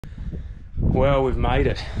Well, we've made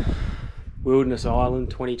it. Wilderness Island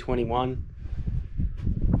 2021.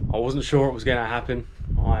 I wasn't sure it was going to happen.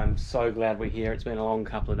 I am so glad we're here. It's been a long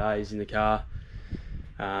couple of days in the car.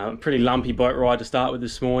 Pretty lumpy boat ride to start with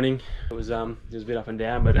this morning. It was a bit up and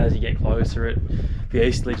down, but as you get closer, the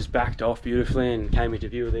easterly just backed off beautifully and came into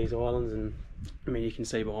view of these islands. And I mean, you can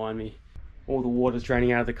see behind me, all the water's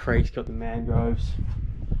draining out of the creeks, got the mangroves.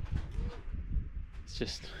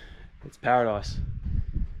 It's paradise.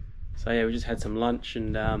 So yeah, we just had some lunch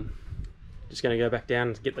and just going to go back down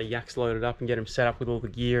and get the yaks loaded up and get them set up with all the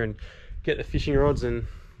gear and get the fishing rods. And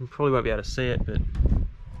you probably won't be able to see it, but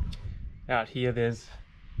out here there's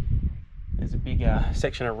a big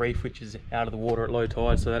section of reef which is out of the water at low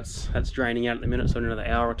tide, so that's draining out at the minute. So in another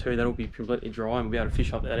hour or two that'll be completely dry and we'll be able to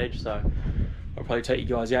fish up that edge. So I'll probably take you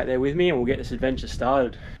guys out there with me and we'll get this adventure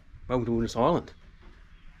started. Welcome to Wilderness Island.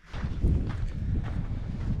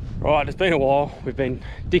 Right, it's been a while. We've been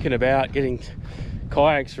dicking about getting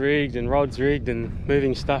kayaks rigged and rods rigged and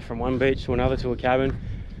moving stuff from one beach to another to a cabin.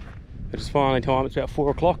 But it's finally time. It's about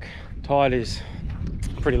 4 o'clock. Tide is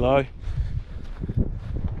pretty low.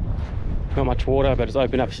 Not much water, but it's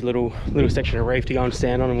opened up this little section of reef to go and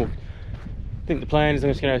stand on. And I think the plan is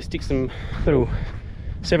I'm just going to stick some little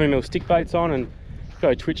 7mm stick baits on and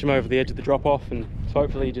go twitch them over the edge of the drop off, and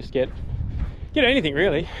hopefully just get anything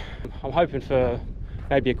really. I'm hoping for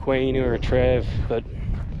maybe a queen or a trev, but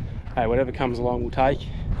hey, whatever comes along we'll take.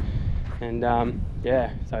 And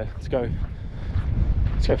yeah, so let's go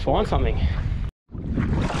find something.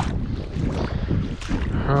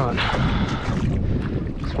 All right,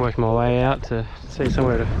 just working my way out to see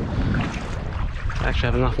somewhere to actually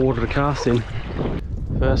have enough water to cast in.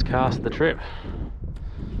 First cast of the trip.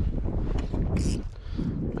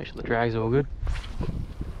 Make sure the drag's all good.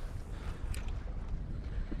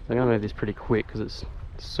 I'm gonna move this pretty quick because it's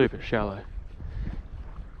super shallow.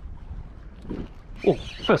 Oh,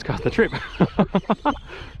 first cast of the trip. I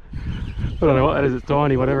don't know what that is, it's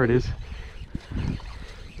tiny, whatever it is.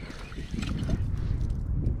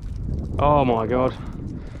 Oh my god.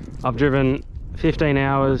 I've driven 15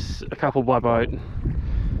 hours, a couple by boat.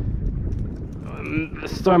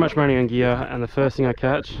 So much money on gear, and the first thing I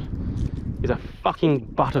catch is a fucking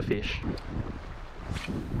butterfish.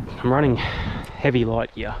 I'm running heavy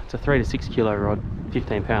light gear. It's a 3 to 6 kilo rod,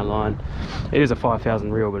 15-pound line. It is a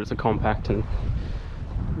 5,000 reel, but it's a compact and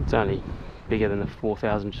it's only bigger than the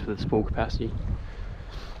 4,000 just for the spool capacity,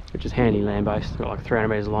 which is handy land-based. Got like 300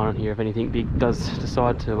 metres of line on here if anything big does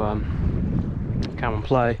decide to come and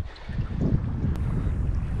play.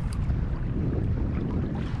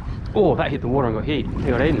 Oh, that hit the water and got hit. It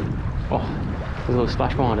got eaten. Oh, there's a little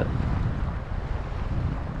splash behind it.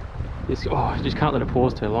 Oh, you just can't let it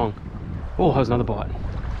pause too long. Oh, there's another bite.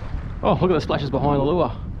 Oh, look at the splashes behind the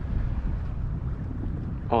lure.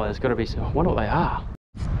 Oh, there's got to be some. I wonder what they are.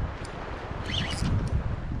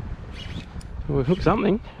 Well, we've hooked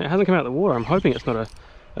something. It hasn't come out of the water. I'm hoping it's not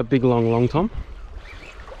a big long tom.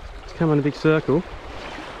 It's come in a big circle.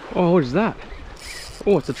 Oh, what is that?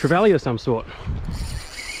 Oh, it's a trevally of some sort.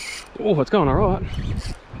 Oh, it's going alright.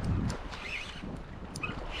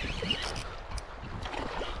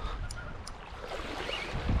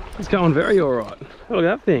 It's going very alright. Oh, look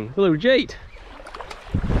at that thing. A little Jeet.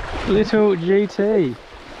 Little GT.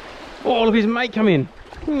 Oh, look, his mate come in.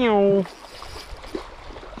 Meow.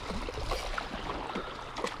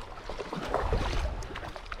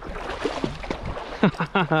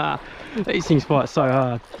 These things fight so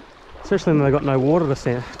hard, especially when they've got no water to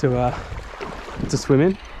swim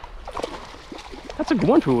in. That's a good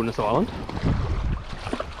one for Wilderness Island.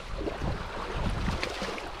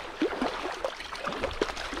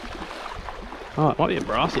 Oh, it might be a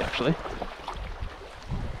brassy actually.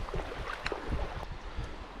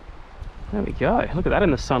 There we go. Look at that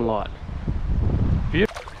in the sunlight.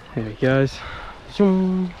 Beautiful. There he goes.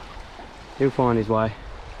 He'll find his way.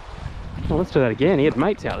 Oh, let's do that again. He had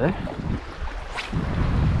mates out there.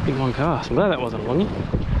 Big long cast. I'm glad that wasn't a longie.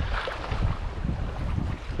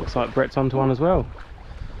 Looks like Brett's onto one as well.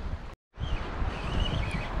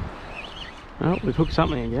 Oh, we've hooked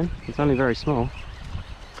something again. It's only very small.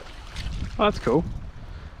 Oh, that's cool.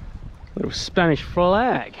 Little Spanish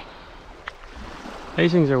flag.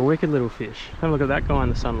 These things are wicked little fish. Have a look at that guy in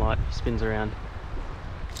the sunlight. He spins around.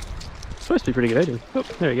 It's supposed to be pretty good eating. Oh,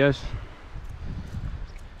 there he goes.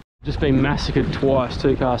 Just been massacred twice,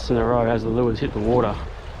 2 casts in a row as the lures hit the water.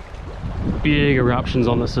 Big eruptions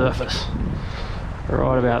on the surface.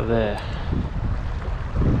 Right about there.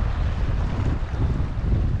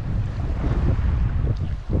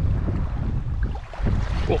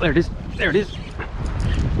 Oh, there it is. There it is.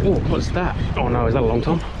 Oh, what's that? Oh no, is that a long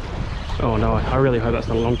tom? Oh no, I really hope that's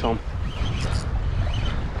not a long tom.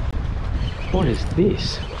 What is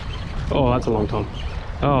this? Oh, that's a long time.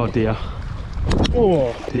 Oh dear.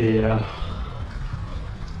 Oh dear.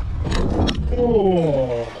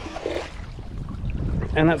 Oh.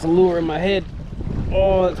 And that's a lure in my head.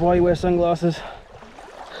 Oh, that's why you wear sunglasses.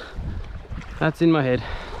 That's in my head.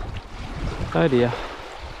 Oh dear.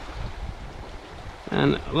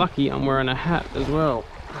 And lucky I'm wearing a hat as well.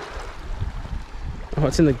 Oh,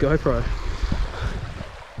 it's in the GoPro.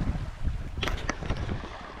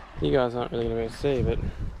 You guys aren't really going to be able to see, but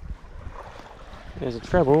there's a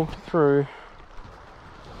treble through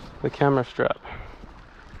the camera strap.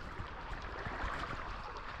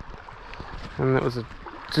 And that was a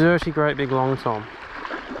dirty, great big long tom.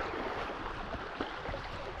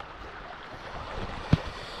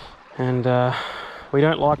 And we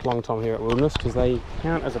don't like long tom here at Wilderness because they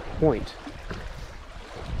count as a point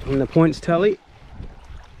in the points tally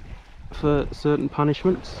for certain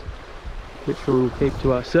punishments, which we'll keep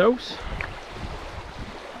to ourselves.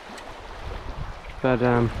 But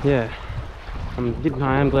yeah,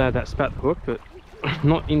 I am glad that spat the hook, but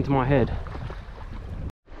not into my head.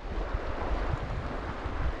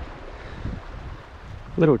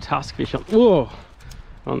 Little tusk fish on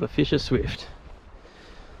the Fisher Swift.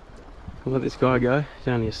 I'll let this guy go. He's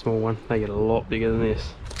only a small one. They get a lot bigger than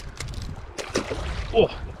this.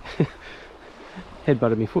 Oh! Head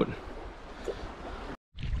butted me foot.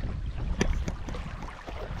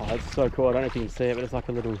 Oh, that's so cool. I don't know if you can see it, but it's like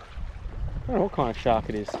a little, I don't know what kind of shark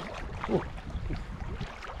it is. Ooh.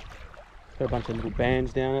 Got a bunch of little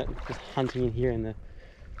bands down it, just hunting in here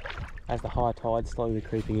as the high tide's slowly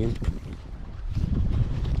creeping in.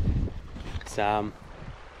 It's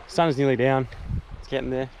sun's nearly down. It's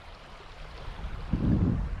getting there.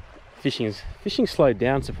 Fishing's slowed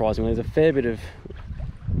down surprisingly. There's a fair bit of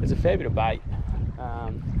bait.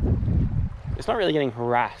 It's not really getting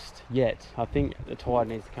harassed yet. I think the tide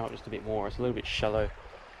needs to come up just a bit more. It's a little bit shallow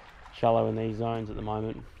in these zones at the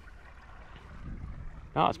moment.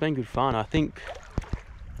 No, it's been good fun. I think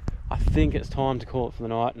it's time to call it for the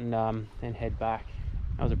night and head back.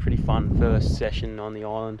 That was a pretty fun first session on the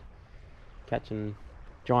island, catching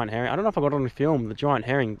giant herring. I don't know if I got it on the film. The giant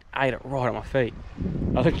herring ate it right at my feet.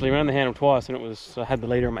 I literally ran the handle twice, and I had the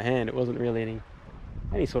leader in my hand. It wasn't really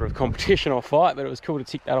any sort of competition or fight, but it was cool to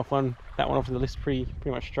tick that one off the list pretty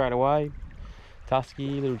much straight away.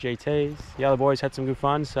 Tusky, little GTs. The other boys had some good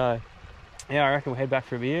fun, so yeah, I reckon we'll head back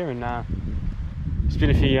for a beer and spin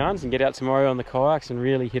a few yarns and get out tomorrow on the kayaks and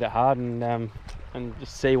really hit it hard and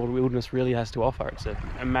just see what Wilderness really has to offer. It's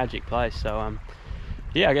a magic place. So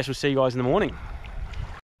yeah, I guess we'll see you guys in the morning.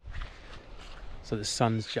 So the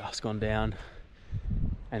sun's just gone down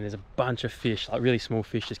and there's a bunch of fish, like really small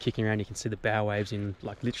fish, just kicking around. You can see the bow waves in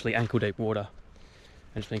like literally ankle deep water.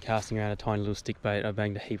 I've just been casting around a tiny little stick bait. I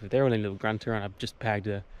banged a heap of, they're only a little grunter, and I've just bagged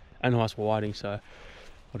a nice whiting. So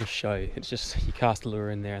I'll just show you. It's just, you cast a lure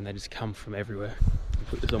in there and they just come from everywhere. I'll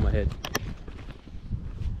put this on my head.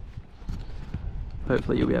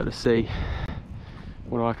 Hopefully you'll be able to see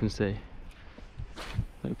what I can see.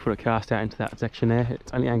 Let me put a cast out into that section there.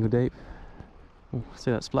 It's only ankle deep. Oh,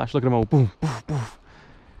 see that splash? Look at them all. Boom, boom, boom.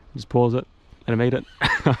 Just pause it, let him eat it.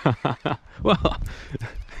 Well,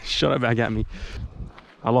 shot it back at me.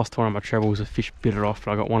 I lost one of my trebles. A fish bit it off,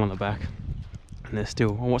 but I got one on the back. And they're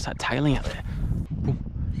still, oh, what's that tailing out there? Boom,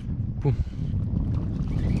 boom.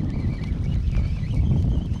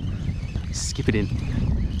 Skip it in.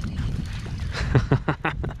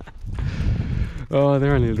 Oh,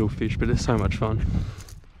 they're only little fish, but they're so much fun.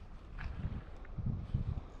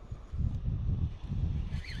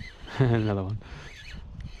 Another one.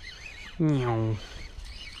 Meow.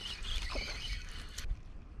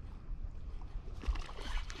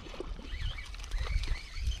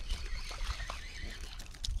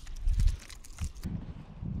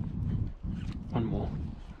 One more.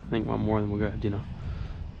 I think one more and then we'll go have dinner.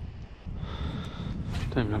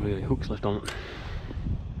 Don't even have any hooks left on it.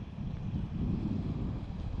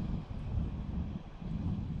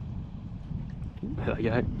 There they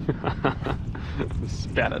go.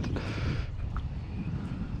 Spat it.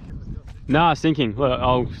 No, I was thinking, look,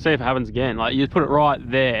 I'll see if it happens again. Like, you just put it right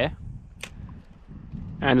there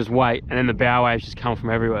and just wait, and then the bow waves just come from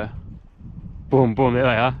everywhere. Boom, boom, there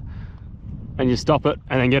they are. And you stop it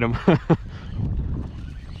and then get them.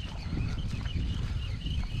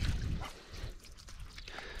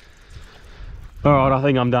 Alright, I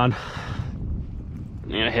think I'm done. I'm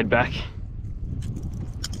gonna head back.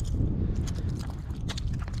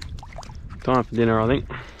 Time for dinner, I think.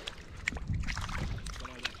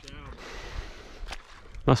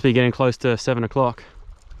 Must be getting close to 7 o'clock.